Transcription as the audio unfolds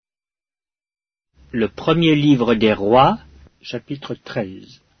Le premier livre des rois, chapitre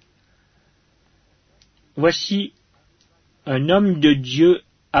 13. Voici, un homme de Dieu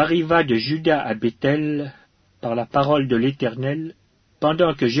arriva de Juda à Béthel par la parole de l'Éternel,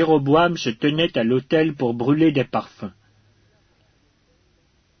 pendant que Jéroboam se tenait à l'autel pour brûler des parfums.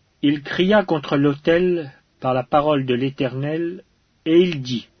 Il cria contre l'autel par la parole de l'Éternel, et il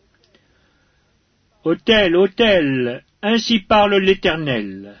dit, « Autel, autel, ainsi parle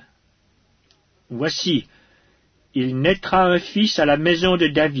l'Éternel. Voici, il naîtra un fils à la maison de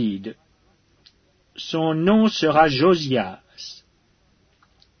David. Son nom sera Josias.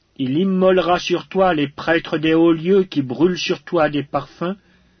 Il immolera sur toi les prêtres des hauts lieux qui brûlent sur toi des parfums,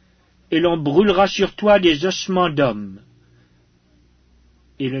 et l'on brûlera sur toi des ossements d'hommes. »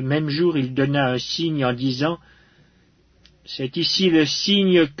 Et le même jour il donna un signe en disant, « C'est ici le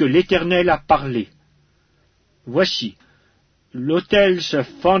signe que l'Éternel a parlé. Voici, l'autel se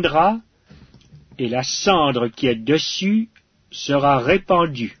fendra, et la cendre qui est dessus sera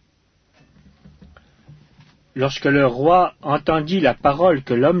répandue. » Lorsque le roi entendit la parole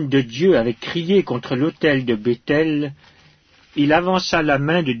que l'homme de Dieu avait criée contre l'autel de Béthel, il avança la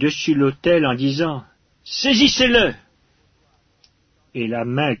main de dessus l'autel en disant, « Saisissez-le » Et la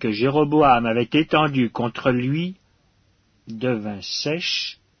main que Jéroboam avait étendue contre lui devint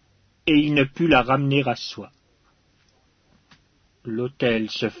sèche, et il ne put la ramener à soi.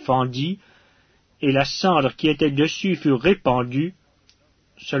 L'autel se fendit, et la cendre qui était dessus fut répandue,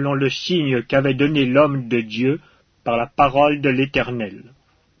 selon le signe qu'avait donné l'homme de Dieu par la parole de l'Éternel.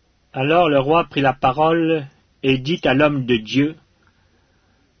 Alors le roi prit la parole et dit à l'homme de Dieu,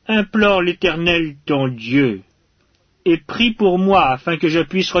 « Implore l'Éternel ton Dieu, et prie pour moi afin que je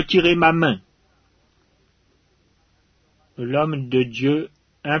puisse retirer ma main. » L'homme de Dieu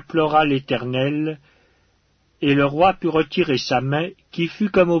implora l'Éternel, et le roi put retirer sa main, qui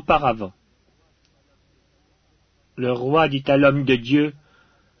fut comme auparavant. Le roi dit à l'homme de Dieu,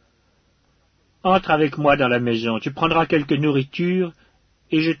 « Entre avec moi dans la maison, tu prendras quelque nourriture,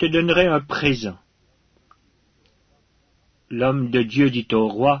 et je te donnerai un présent. » L'homme de Dieu dit au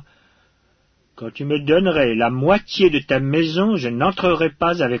roi, « Quand tu me donnerais la moitié de ta maison, je n'entrerai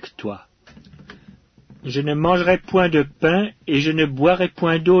pas avec toi. Je ne mangerai point de pain, et je ne boirai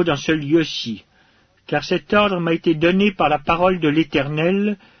point d'eau dans ce lieu-ci, car cet ordre m'a été donné par la parole de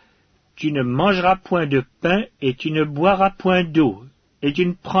l'Éternel, tu ne mangeras point de pain, et tu ne boiras point d'eau, et tu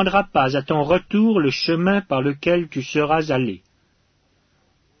ne prendras pas à ton retour le chemin par lequel tu seras allé. »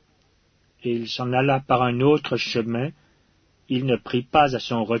 Et il s'en alla par un autre chemin, il ne prit pas à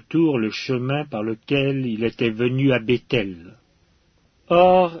son retour le chemin par lequel il était venu à Béthel.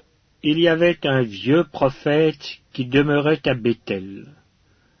 Or, il y avait un vieux prophète qui demeurait à Béthel.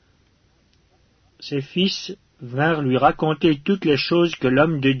 Ses fils vinrent lui raconter toutes les choses que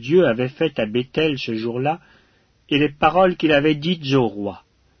l'homme de Dieu avait faites à Béthel ce jour-là, et les paroles qu'il avait dites au roi.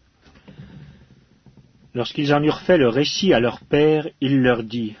 Lorsqu'ils en eurent fait le récit à leur père, il leur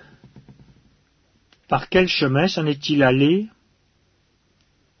dit, « Par quel chemin s'en est-il allé »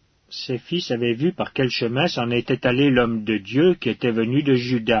 Ses fils avaient vu par quel chemin s'en était allé l'homme de Dieu qui était venu de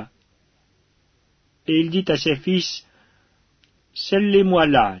Juda. Et il dit à ses fils, « Selle-les-moi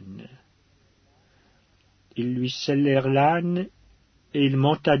l'âne. » Ils lui sellèrent l'âne, et il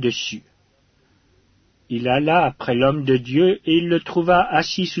monta dessus. Il alla après l'homme de Dieu, et il le trouva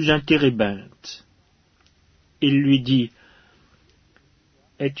assis sous un térébinthe. Il lui dit,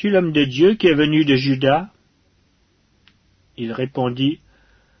 « Es-tu l'homme de Dieu qui est venu de Juda » Il répondit,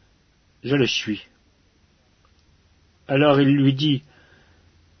 « Je le suis. » Alors il lui dit,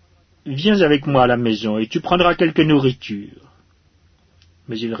 « Viens avec moi à la maison, et tu prendras quelque nourriture. »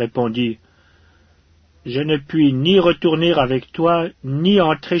 Mais il répondit, « Je ne puis ni retourner avec toi, ni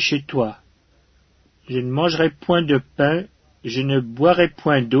entrer chez toi. Je ne mangerai point de pain, je ne boirai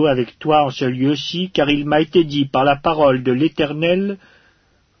point d'eau avec toi en ce lieu-ci, car il m'a été dit par la parole de l'Éternel,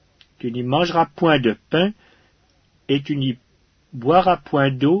 tu n'y mangeras point de pain, et tu n'y boiras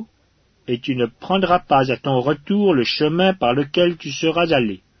point d'eau, et tu ne prendras pas à ton retour le chemin par lequel tu seras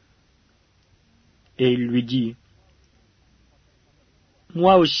allé. » Et il lui dit, «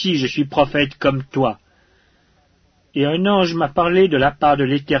 Moi aussi je suis prophète comme toi. Et un ange m'a parlé de la part de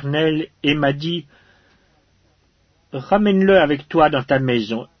l'Éternel, et m'a dit, « Ramène-le avec toi dans ta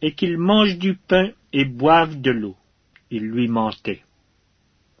maison, et qu'il mange du pain et boive de l'eau. » Il lui mentait.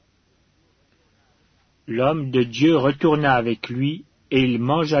 L'homme de Dieu retourna avec lui, et il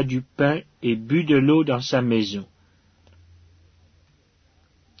mangea du pain et but de l'eau dans sa maison.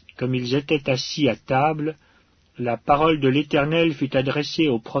 Comme ils étaient assis à table, la parole de l'Éternel fut adressée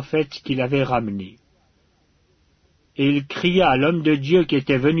au prophète qui l'avait ramené. Et il cria à l'homme de Dieu qui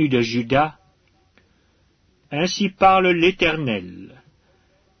était venu de Juda, Ainsi parle l'Éternel.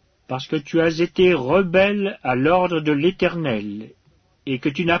 Parce que tu as été rebelle à l'ordre de l'Éternel, et que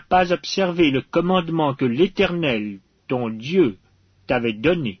tu n'as pas observé le commandement que l'Éternel, ton Dieu, t'avait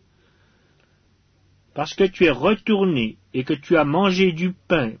donné, parce que tu es retourné et que tu as mangé du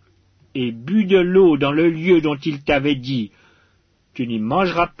pain et bu de l'eau dans le lieu dont il t'avait dit, tu n'y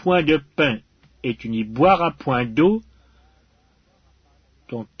mangeras point de pain et tu n'y boiras point d'eau,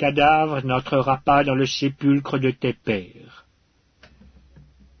 ton cadavre n'entrera pas dans le sépulcre de tes pères.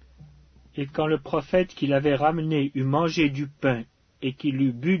 Et quand le prophète qui l'avait ramené eut mangé du pain et qu'il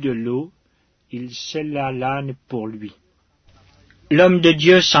eut bu de l'eau, il sella l'âne pour lui. L'homme de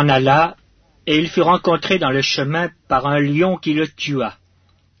Dieu s'en alla, et il fut rencontré dans le chemin par un lion qui le tua.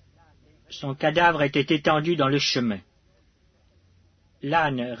 Son cadavre était étendu dans le chemin.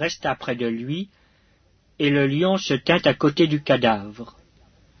 L'âne resta près de lui, et le lion se tint à côté du cadavre.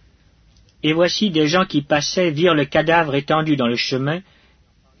 Et voici des gens qui passaient virent le cadavre étendu dans le chemin,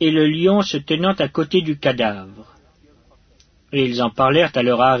 et le lion se tenant à côté du cadavre. Et ils en parlèrent à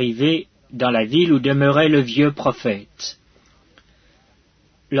leur arrivée dans la ville où demeurait le vieux prophète.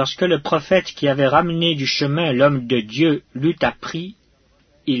 Lorsque le prophète qui avait ramené du chemin l'homme de Dieu l'eut appris,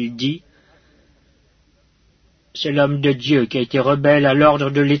 il dit, « C'est l'homme de Dieu qui a été rebelle à l'ordre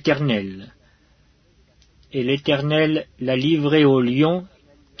de l'Éternel. » Et l'Éternel l'a livré au lion,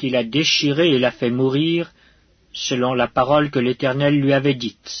 qui l'a déchiré et l'a fait mourir, selon la parole que l'Éternel lui avait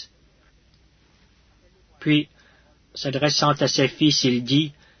dite. Puis, s'adressant à ses fils, il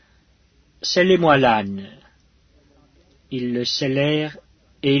dit, « Scellez-moi l'âne. » Ils le scellèrent,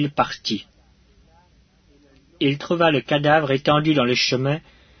 et il partit. Il trouva le cadavre étendu dans le chemin,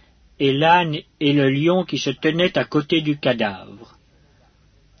 et l'âne et le lion qui se tenaient à côté du cadavre.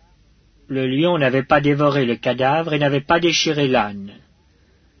 Le lion n'avait pas dévoré le cadavre et n'avait pas déchiré l'âne.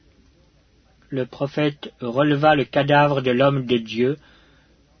 Le prophète releva le cadavre de l'homme de Dieu,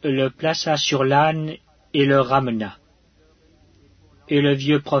 le plaça sur l'âne et le ramena. Et le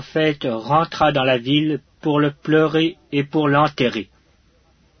vieux prophète rentra dans la ville pour le pleurer et pour l'enterrer.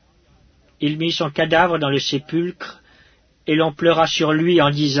 Il mit son cadavre dans le sépulcre, et l'on pleura sur lui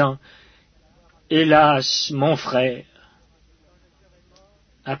en disant, « Hélas, mon frère !»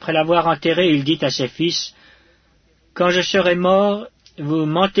 Après l'avoir enterré, il dit à ses fils, « Quand je serai mort, vous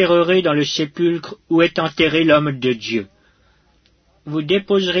m'enterrerez dans le sépulcre où est enterré l'homme de Dieu. Vous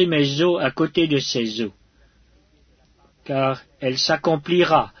déposerez mes os à côté de ses os, car elle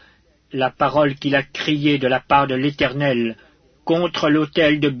s'accomplira, la parole qu'il a criée de la part de l'Éternel, contre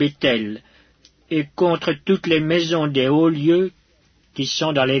l'autel de Béthel, et contre toutes les maisons des hauts lieux qui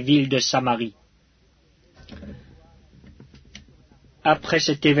sont dans les villes de Samarie. » Après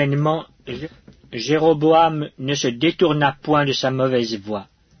cet événement, Jéroboam ne se détourna point de sa mauvaise voie.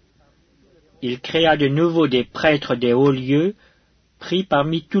 Il créa de nouveau des prêtres des hauts lieux, pris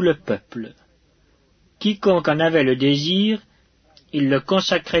parmi tout le peuple. Quiconque en avait le désir, il le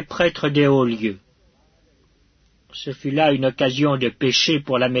consacrait prêtre des hauts lieux. Ce fut là une occasion de péché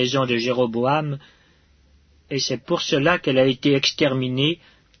pour la maison de Jéroboam, et c'est pour cela qu'elle a été exterminée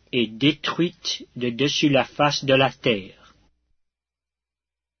et détruite de dessus la face de la terre.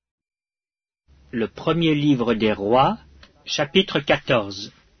 Le premier livre des rois, chapitre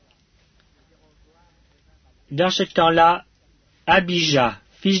 14. Dans ce temps-là, Abijah,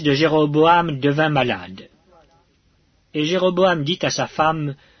 fils de Jéroboam, devint malade. Et Jéroboam dit à sa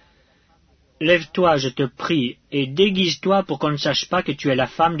femme, « Lève-toi, je te prie, et déguise-toi pour qu'on ne sache pas que tu es la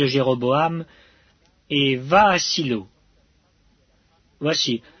femme de Jéroboam, et va à Silo.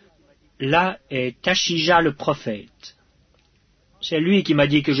 Voici, là est Achija le prophète. C'est lui qui m'a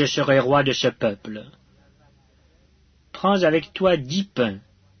dit que je serais roi de ce peuple. Prends avec toi 10 pains,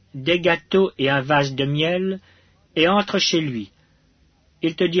 des gâteaux et un vase de miel, et entre chez lui.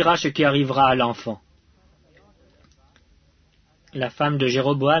 Il te dira ce qui arrivera à l'enfant. » La femme de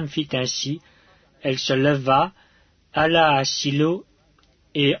Jéroboam fit ainsi. Elle se leva, alla à Silo,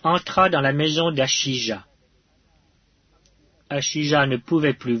 et entra dans la maison d'Achija. Achija ne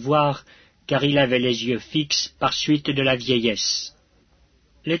pouvait plus voir, car il avait les yeux fixes par suite de la vieillesse.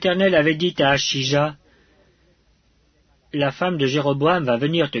 L'Éternel avait dit à Achija, « La femme de Jéroboam va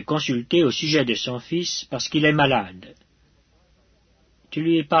venir te consulter au sujet de son fils, parce qu'il est malade. Tu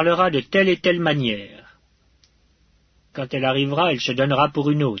lui parleras de telle et telle manière. Quand elle arrivera, elle se donnera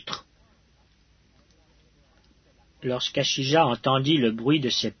pour une autre. » Lorsqu'Achija entendit le bruit de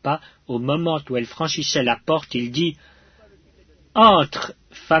ses pas, au moment où elle franchissait la porte, il dit, « Entre,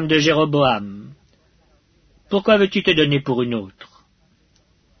 femme de Jéroboam. Pourquoi veux-tu te donner pour une autre?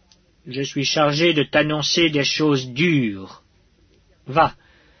 Je suis chargé de t'annoncer des choses dures. Va,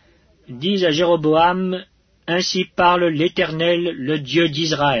 dis à Jéroboam, ainsi parle l'Éternel, le Dieu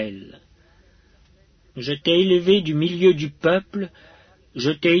d'Israël. Je t'ai élevé du milieu du peuple,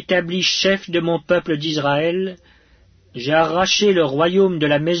 je t'ai établi chef de mon peuple d'Israël, j'ai arraché le royaume de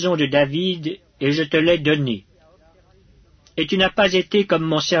la maison de David, et je te l'ai donné. Et tu n'as pas été comme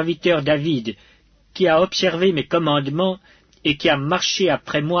mon serviteur David, qui a observé mes commandements, et qui a marché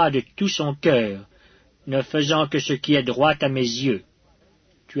après moi de tout son cœur, ne faisant que ce qui est droit à mes yeux.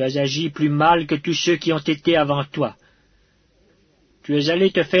 Tu as agi plus mal que tous ceux qui ont été avant toi. Tu es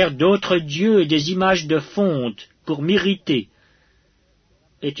allé te faire d'autres dieux et des images de fonte pour m'irriter,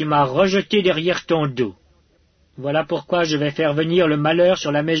 et tu m'as rejeté derrière ton dos. Voilà pourquoi je vais faire venir le malheur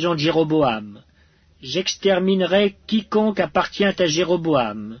sur la maison de Jéroboam. J'exterminerai quiconque appartient à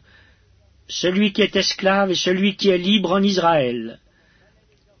Jéroboam, celui qui est esclave et celui qui est libre en Israël.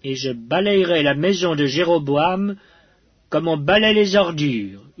 Et je balayerai la maison de Jéroboam comme on balaie les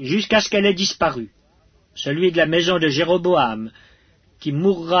ordures, jusqu'à ce qu'elle ait disparu. Celui de la maison de Jéroboam qui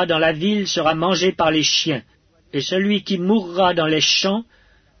mourra dans la ville sera mangé par les chiens, et celui qui mourra dans les champs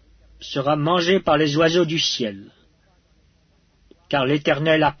sera mangé par les oiseaux du ciel. Car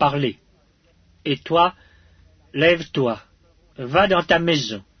l'Éternel a parlé. Et toi, lève-toi, va dans ta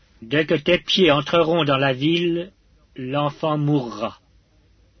maison. Dès que tes pieds entreront dans la ville, l'enfant mourra.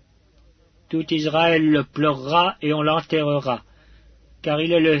 Tout Israël le pleurera et on l'enterrera, car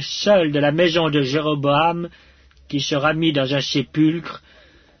il est le seul de la maison de Jéroboam qui sera mis dans un sépulcre,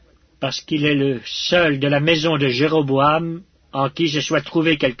 parce qu'il est le seul de la maison de Jéroboam en qui se soit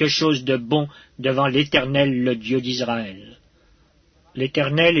trouvé quelque chose de bon devant l'Éternel, le Dieu d'Israël.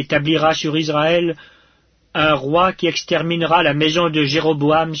 L'Éternel établira sur Israël un roi qui exterminera la maison de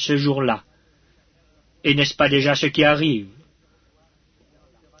Jéroboam ce jour-là. Et n'est-ce pas déjà ce qui arrive?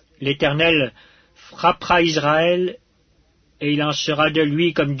 L'Éternel frappera Israël, et il en sera de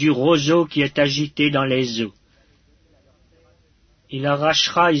lui comme du roseau qui est agité dans les eaux. Il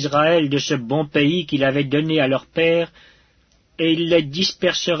arrachera Israël de ce bon pays qu'il avait donné à leur père, et il les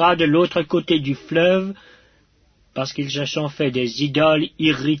dispersera de l'autre côté du fleuve, parce qu'ils se sont fait des idoles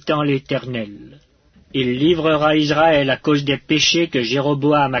irritant l'Éternel. Il livrera Israël à cause des péchés que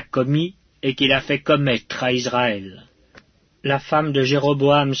Jéroboam a commis et qu'il a fait commettre à Israël. La femme de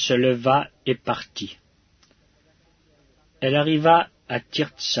Jéroboam se leva et partit. Elle arriva à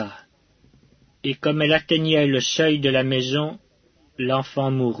Tirtsa, et comme elle atteignait le seuil de la maison,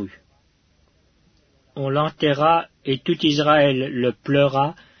 l'enfant mourut. On l'enterra, et tout Israël le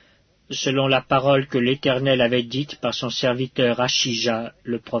pleura, selon la parole que l'Éternel avait dite par son serviteur Achija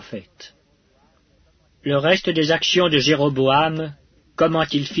le prophète. Le reste des actions de Jéroboam, comment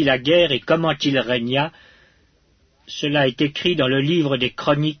il fit la guerre et comment il régna, cela est écrit dans le livre des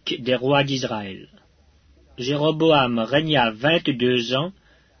chroniques des rois d'Israël. Jéroboam régna 22 ans,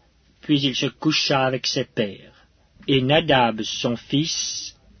 puis il se coucha avec ses pères, et Nadab, son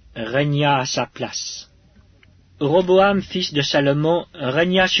fils, régna à sa place. Roboam, fils de Salomon,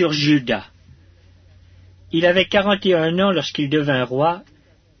 régna sur Juda. Il avait 41 ans lorsqu'il devint roi,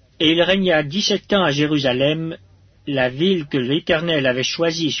 et il régna 17 ans à Jérusalem, la ville que l'Éternel avait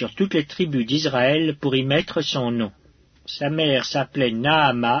choisie sur toutes les tribus d'Israël pour y mettre son nom. Sa mère s'appelait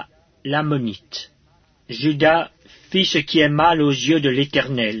Naama, l'Ammonite. Juda fit ce qui est mal aux yeux de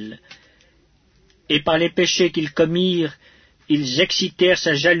l'Éternel, et par les péchés qu'ils commirent, ils excitèrent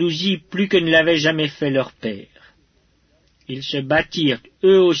sa jalousie plus que ne l'avait jamais fait leur père. Ils se bâtirent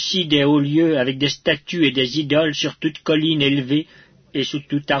eux aussi des hauts lieux avec des statues et des idoles sur toute colline élevée et sous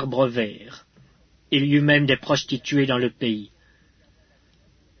tout arbre vert. Il y eut même des prostituées dans le pays.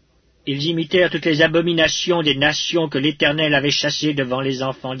 Ils imitèrent toutes les abominations des nations que l'Éternel avait chassées devant les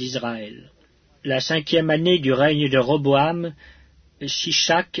enfants d'Israël. La 5e année du règne de Roboam,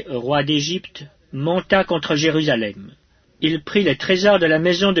 Shishak, roi d'Égypte, monta contre Jérusalem. Il prit les trésors de la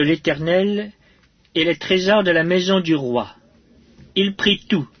maison de l'Éternel et les trésors de la maison du roi. Il prit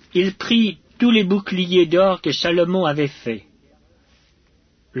tout. Il prit tous les boucliers d'or que Salomon avait faits.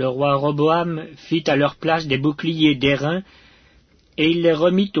 Le roi Roboam fit à leur place des boucliers d'airain, et il les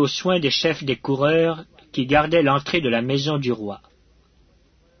remit aux soins des chefs des coureurs qui gardaient l'entrée de la maison du roi.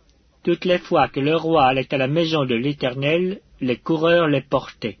 Toutes les fois que le roi allait à la maison de l'Éternel, les coureurs les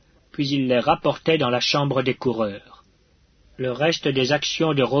portaient, puis il les rapportait dans la chambre des coureurs. Le reste des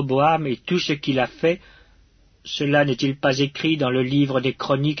actions de Roboam et tout ce qu'il a fait, cela n'est-il pas écrit dans le livre des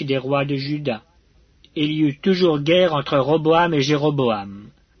chroniques des rois de Juda? Il y eut toujours guerre entre Roboam et Jéroboam.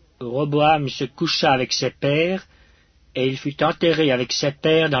 Roboam se coucha avec ses pères, et il fut enterré avec ses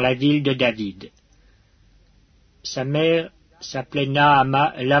pères dans la ville de David. Sa mère s'appelait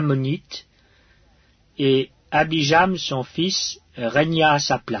Naama l'Ammonite, et Abijam, son fils, régna à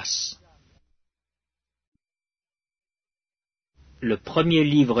sa place. Le premier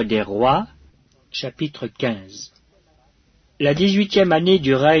livre des rois, chapitre 15. La 18e année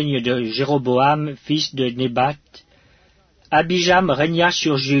du règne de Jéroboam, fils de Nébat, Abijam régna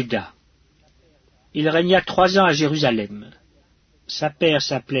sur Juda. Il régna 3 ans à Jérusalem. Sa mère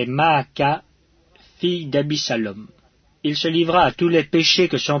s'appelait Maaka, fille d'Abisalom. Il se livra à tous les péchés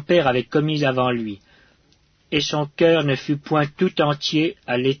que son père avait commis avant lui, et son cœur ne fut point tout entier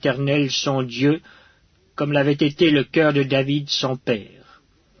à l'Éternel son Dieu, comme l'avait été le cœur de David son père.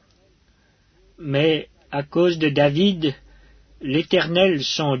 Mais à cause de David, l'Éternel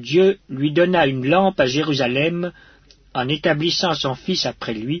son Dieu lui donna une lampe à Jérusalem, en établissant son fils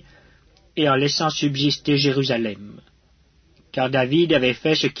après lui, et en laissant subsister Jérusalem. Car David avait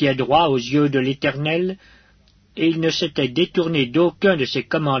fait ce qui est droit aux yeux de l'Éternel, et il ne s'était détourné d'aucun de ses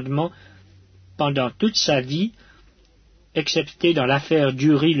commandements pendant toute sa vie, excepté dans l'affaire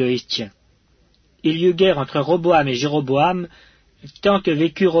d'Uri le Héthien. Il y eut guerre entre Roboam et Jéroboam, tant que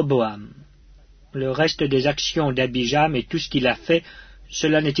vécut Roboam. Le reste des actions d'Abijam et tout ce qu'il a fait,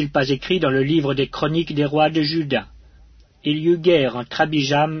 cela n'est-il pas écrit dans le livre des chroniques des rois de Juda? Il y eut guerre entre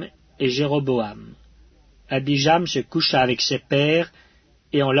Abijam et Jéroboam. Abijam se coucha avec ses pères,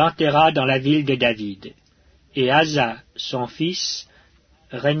 et on l'enterra dans la ville de David. Et Asa, son fils,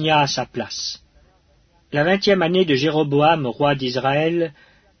 régna à sa place. La 20e année de Jéroboam, roi d'Israël,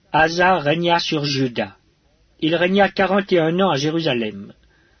 Asa régna sur Juda. Il régna 41 ans à Jérusalem.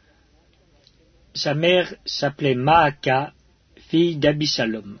 Sa mère s'appelait Maaka, fille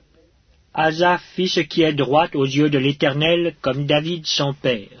d'Abisalom. Asa fit ce qui est droit aux yeux de l'Éternel, comme David son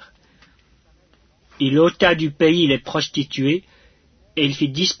père. Il ôta du pays les prostituées, et il fit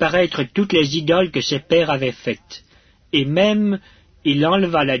disparaître toutes les idoles que ses pères avaient faites. Et même, il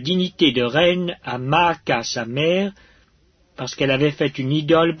enleva la dignité de reine à Maaka sa mère, parce qu'elle avait fait une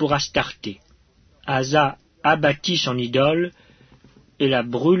idole pour Astarté. Asa abattit son idole, et la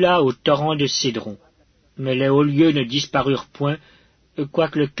brûla au torrent de Cédron. Mais les hauts lieux ne disparurent point,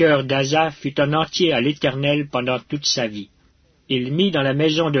 quoique le cœur d'Asa fût en entier à l'Éternel pendant toute sa vie. Il mit dans la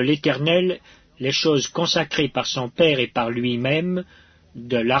maison de l'Éternel les choses consacrées par son père et par lui-même,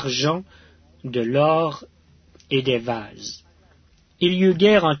 de l'argent, de l'or et des vases. Il y eut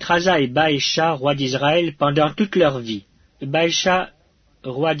guerre entre Asa et Baécha, roi d'Israël, pendant toute leur vie. Baécha,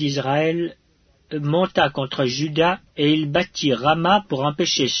 roi d'Israël, monta contre Juda, et il bâtit Rama pour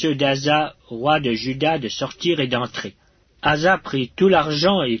empêcher ceux d'Asa, roi de Juda, de sortir et d'entrer. Asa prit tout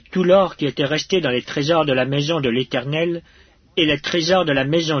l'argent et tout l'or qui était resté dans les trésors de la maison de l'Éternel, et les trésors de la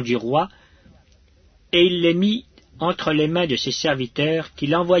maison du roi, et il les mit entre les mains de ses serviteurs,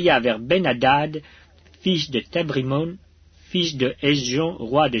 qu'il envoya vers Ben-Hadad, fils de Tabrimon, fils de Hezjon,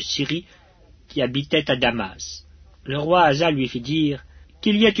 roi de Syrie, qui habitait à Damas. Le roi Asa lui fit dire, «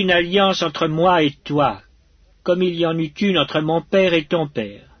 Qu'il y ait une alliance entre moi et toi, comme il y en eut une entre mon père et ton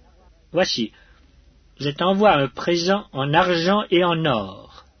père. Voici, je t'envoie un présent en argent et en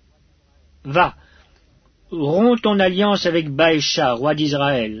or. Va, romps ton alliance avec Baécha, roi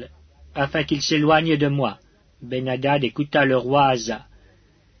d'Israël, afin qu'il s'éloigne de moi. » Ben-Hadad écouta le roi Asa.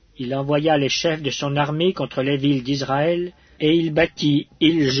 Il envoya les chefs de son armée contre les villes d'Israël, et il battit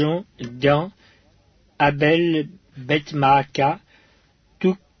Iljon, Dan, Abel, Beth-Maaka,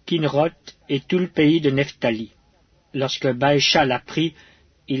 tout Kinroth et tout le pays de Nephtali. Lorsque Baécha l'apprit,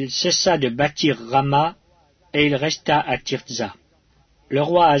 il cessa de bâtir Rama, et il resta à Tirza. Le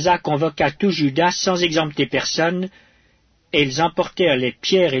roi Asa convoqua tout Juda sans exempter personne, et ils emportèrent les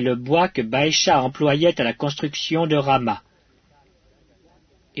pierres et le bois que Baécha employait à la construction de Rama.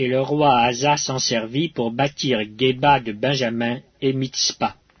 Et le roi Asa s'en servit pour bâtir Géba de Benjamin et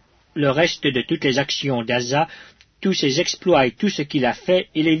Mitzpa. Le reste de toutes les actions d'Asa, tous ses exploits et tout ce qu'il a fait,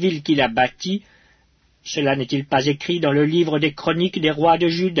 et les villes qu'il a bâties, cela n'est-il pas écrit dans le livre des chroniques des rois de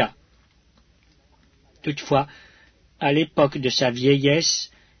Juda? Toutefois, à l'époque de sa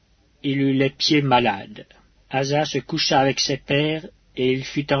vieillesse, il eut les pieds malades. Asa se coucha avec ses pères, et il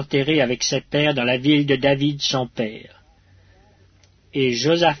fut enterré avec ses pères dans la ville de David son père. Et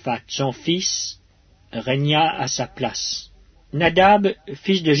Josaphat son fils régna à sa place. Nadab,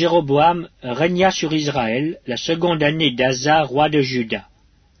 fils de Jéroboam, régna sur Israël la seconde année d'Asa, roi de Juda.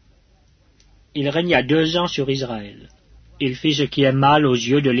 Il régna 2 ans sur Israël. Il fit ce qui est mal aux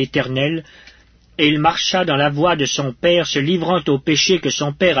yeux de l'Éternel, et il marcha dans la voie de son père, se livrant au péché que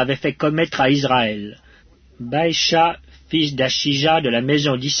son père avait fait commettre à Israël. Baécha, fils d'Achija de la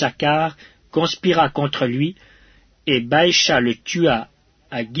maison d'Issachar, conspira contre lui, et Baécha le tua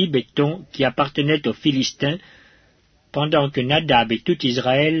à Gibéton, qui appartenait aux Philistins, pendant que Nadab et tout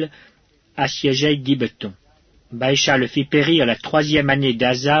Israël assiégeaient Gibéton. Baécha le fit périr la 3e année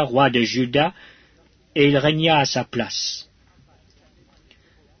d'Asa, roi de Juda, et il régna à sa place.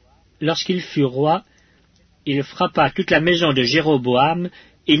 lorsqu'il fut roi, il frappa toute la maison de Jéroboam,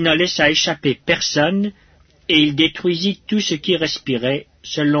 il n'en laissa échapper personne, et il détruisit tout ce qui respirait,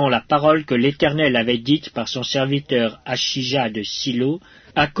 selon la parole que l'Éternel avait dite par son serviteur Achija de Silo,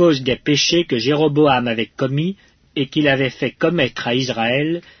 à cause des péchés que Jéroboam avait commis et qu'il avait fait commettre à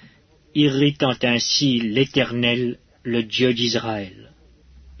Israël, irritant ainsi l'Éternel, le Dieu d'Israël.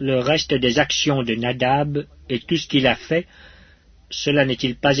 Le reste des actions de Nadab et tout ce qu'il a fait, cela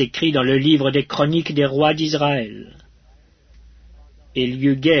n'est-il pas écrit dans le livre des chroniques des rois d'Israël? Il y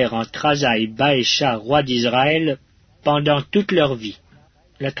eut guerre entre Asa et Baécha, roi d'Israël, pendant toute leur vie.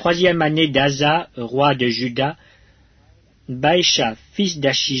 La 3e année d'Asa, roi de Juda, Baécha, fils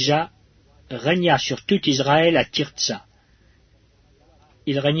d'Achija, régna sur tout Israël à Tirtsa.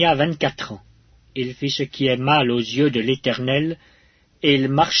 Il régna 24 ans. Il fit ce qui est mal aux yeux de l'Éternel, et il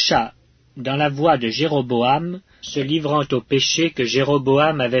marcha dans la voie de Jéroboam, se livrant au péché que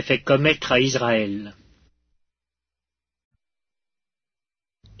Jéroboam avait fait commettre à Israël.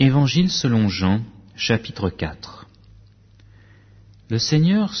 Évangile selon Jean, chapitre 4. Le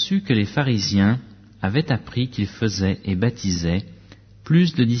Seigneur sut que les pharisiens avaient appris qu'il faisait et baptisait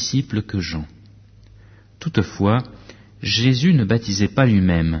plus de disciples que Jean. Toutefois, Jésus ne baptisait pas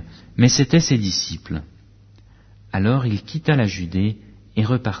lui-même, mais c'étaient ses disciples. Alors il quitta la Judée et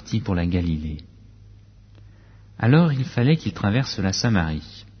repartit pour la Galilée. Alors il fallait qu'il traverse la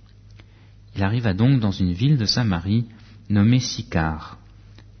Samarie. Il arriva donc dans une ville de Samarie nommée Sychar,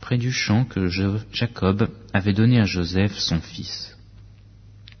 près du champ que Jacob avait donné à Joseph, son fils.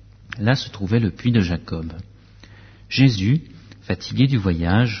 Là se trouvait le puits de Jacob. Jésus, fatigué du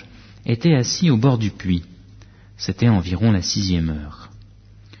voyage, était assis au bord du puits. C'était environ la 6e heure.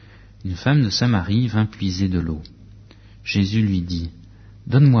 Une femme de Samarie vint puiser de l'eau. Jésus lui dit, «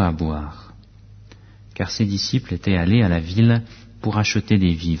 Donne-moi à boire. » Car ses disciples étaient allés à la ville pour acheter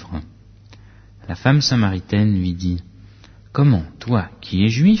des vivres. La femme samaritaine lui dit, « Comment, toi, qui es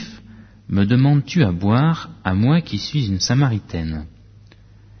juif, me demandes-tu à boire, à moi qui suis une Samaritaine ?»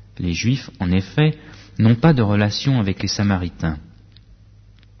 Les Juifs, en effet, n'ont pas de relation avec les Samaritains.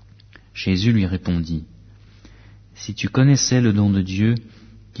 Jésus lui répondit, « Si tu connaissais le don de Dieu,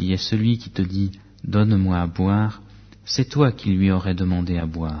 qui est celui qui te dit « Donne-moi à boire », c'est toi qui lui aurais demandé à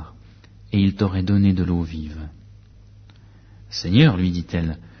boire, et il t'aurait donné de l'eau vive. »« Seigneur, lui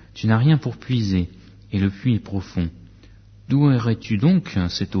dit-elle, tu n'as rien pour puiser, et le puits est profond. D'où aurais-tu donc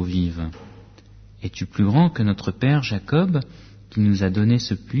cette eau vive? Es-tu plus grand que notre père Jacob, qui nous a donné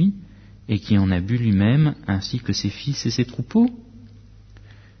ce puits, et qui en a bu lui-même, ainsi que ses fils et ses troupeaux? »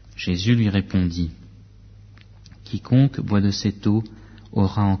 Jésus lui répondit, « Quiconque boit de cette eau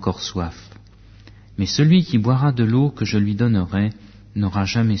aura encore soif. Mais celui qui boira de l'eau que je lui donnerai n'aura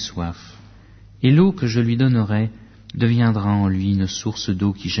jamais soif. Et l'eau que je lui donnerai deviendra en lui une source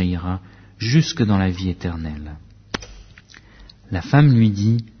d'eau qui jaillira jusque dans la vie éternelle. » La femme lui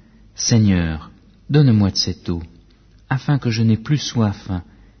dit, « Seigneur, donne-moi de cette eau, afin que je n'ai plus soif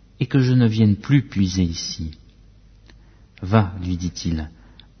et que je ne vienne plus puiser ici. » « Va, lui dit-il,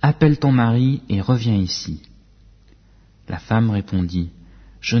 appelle ton mari et reviens ici. » La femme répondit,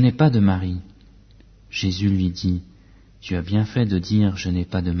 « Je n'ai pas de mari. » Jésus lui dit, « Tu as bien fait de dire « Je n'ai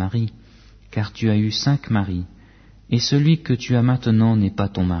pas de mari », car tu as eu 5 maris, et celui que tu as maintenant n'est pas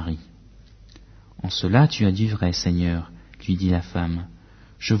ton mari. »« En cela tu as dit vrai, Seigneur, » lui dit la femme,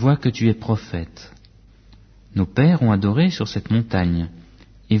 « je vois que tu es prophète. Nos pères ont adoré sur cette montagne,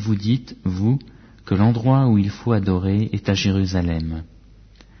 et vous dites, vous, que l'endroit où il faut adorer est à Jérusalem.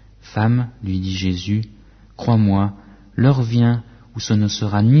 Femme, lui dit Jésus, crois-moi, l'heure vient où ce ne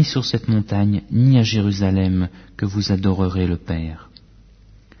sera ni sur cette montagne, ni à Jérusalem que vous adorerez le Père.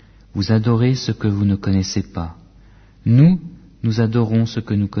 Vous adorez ce que vous ne connaissez pas. Nous adorons ce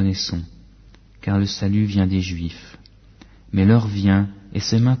que nous connaissons, car le salut vient des Juifs. Mais l'heure vient, et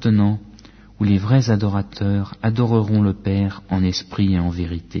c'est maintenant, où les vrais adorateurs adoreront le Père en esprit et en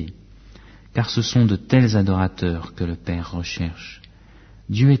vérité. Car ce sont de tels adorateurs que le Père recherche.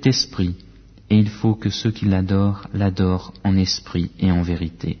 Dieu est esprit, et il faut que ceux qui l'adorent en esprit et en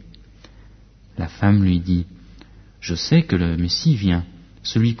vérité. » La femme lui dit, « Je sais que le Messie vient,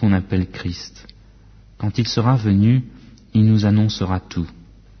 celui qu'on appelle Christ. Quand il sera venu, il nous annoncera tout. »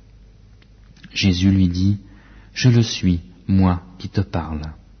 Jésus lui dit, « Je le suis, moi qui te parle. »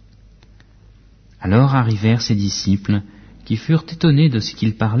 Alors arrivèrent ses disciples, qui furent étonnés de ce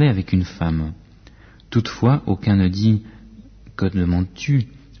qu'il parlait avec une femme. Toutefois, aucun ne dit, « Que demandes-tu »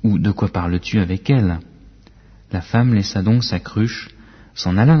 ou « De quoi parles-tu avec elle ?» La femme laissa donc sa cruche,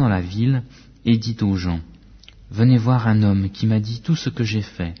 s'en alla dans la ville et dit aux gens, « Venez voir un homme qui m'a dit tout ce que j'ai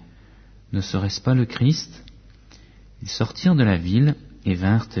fait. Ne serait-ce pas le Christ ?» Ils sortirent de la ville et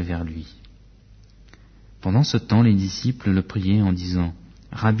vinrent vers lui. Pendant ce temps, les disciples le priaient en disant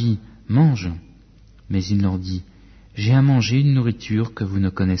 « Rabbi, mange !» Mais il leur dit « J'ai à manger une nourriture que vous ne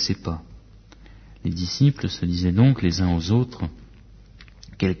connaissez pas. » Les disciples se disaient donc les uns aux autres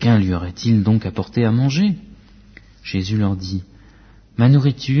 « Quelqu'un lui aurait-il donc apporté à manger ?» Jésus leur dit « Ma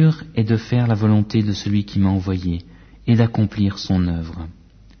nourriture est de faire la volonté de celui qui m'a envoyé et d'accomplir son œuvre.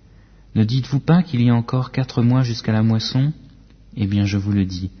 Ne dites-vous pas qu'il y a encore 4 mois jusqu'à la moisson ? Eh bien, je vous le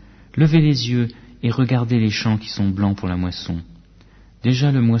dis, levez les yeux et regardez les champs qui sont blancs pour la moisson.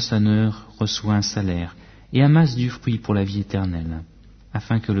 Déjà le moissonneur reçoit un salaire et amasse du fruit pour la vie éternelle,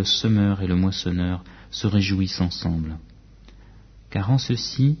 afin que le semeur et le moissonneur se réjouissent ensemble. Car en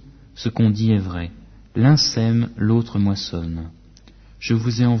ceci, ce qu'on dit est vrai, l'un sème, l'autre moissonne. Je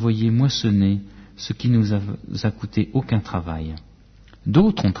vous ai envoyé moissonner ce qui nous a coûté aucun travail.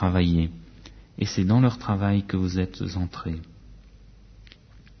 D'autres ont travaillé, et c'est dans leur travail que vous êtes entrés. »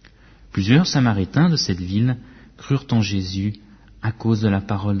 Plusieurs Samaritains de cette ville crurent en Jésus à cause de la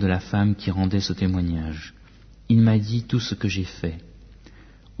parole de la femme qui rendait ce témoignage. « Il m'a dit tout ce que j'ai fait. »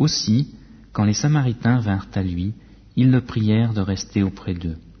 Aussi, quand les Samaritains vinrent à lui, ils le prièrent de rester auprès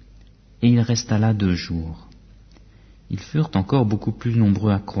d'eux. Et il resta là 2 jours. Ils furent encore beaucoup plus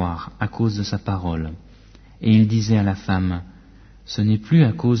nombreux à croire à cause de sa parole. Et il disait à la femme, « Ce n'est plus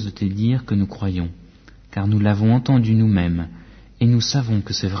à cause de tes dires que nous croyons, car nous l'avons entendu nous-mêmes, et nous savons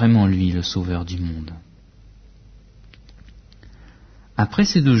que c'est vraiment lui le Sauveur du monde. » Après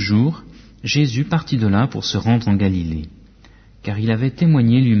ces 2 jours, Jésus partit de là pour se rendre en Galilée, car il avait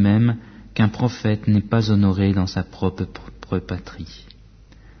témoigné lui-même qu'un prophète n'est pas honoré dans sa propre patrie.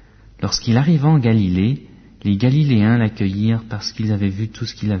 Lorsqu'il arriva en Galilée, les Galiléens l'accueillirent parce qu'ils avaient vu tout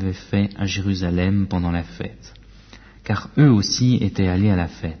ce qu'il avait fait à Jérusalem pendant la fête, car eux aussi étaient allés à la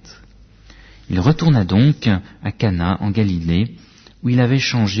fête. Il retourna donc à Cana en Galilée, où il avait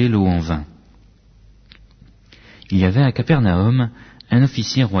changé l'eau en vin. Il y avait à Capernaum un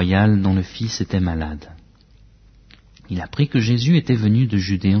officier royal dont le fils était malade. Il apprit que Jésus était venu de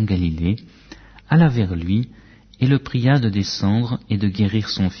Judée en Galilée, alla vers lui et le pria de descendre et de guérir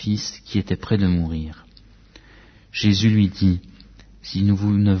son fils qui était près de mourir. Jésus lui dit, « Si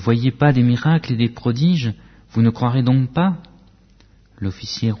vous ne voyez pas des miracles et des prodiges, vous ne croirez donc pas ?»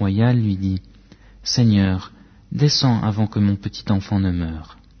 L'officier royal lui dit, « Seigneur, descends avant que mon petit enfant ne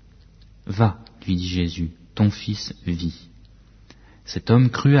meure. » « Va, lui dit Jésus, ton fils vit. » Cet homme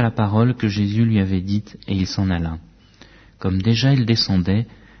crut à la parole que Jésus lui avait dite et il s'en alla. Comme déjà il descendait,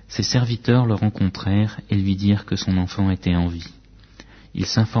 ses serviteurs le rencontrèrent et lui dirent que son enfant était en vie. Il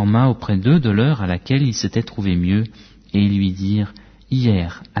s'informa auprès d'eux de l'heure à laquelle il s'était trouvé mieux, et ils lui dirent, «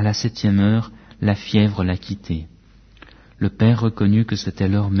 Hier, à la 7e heure, la fièvre l'a quitté. » Le père reconnut que c'était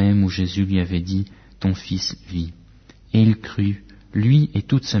l'heure même où Jésus lui avait dit, « Ton fils vit. » Et il crut, lui et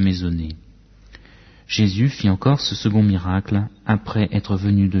toute sa maisonnée. Jésus fit encore ce second miracle après être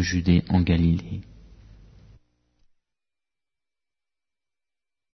venu de Judée en Galilée.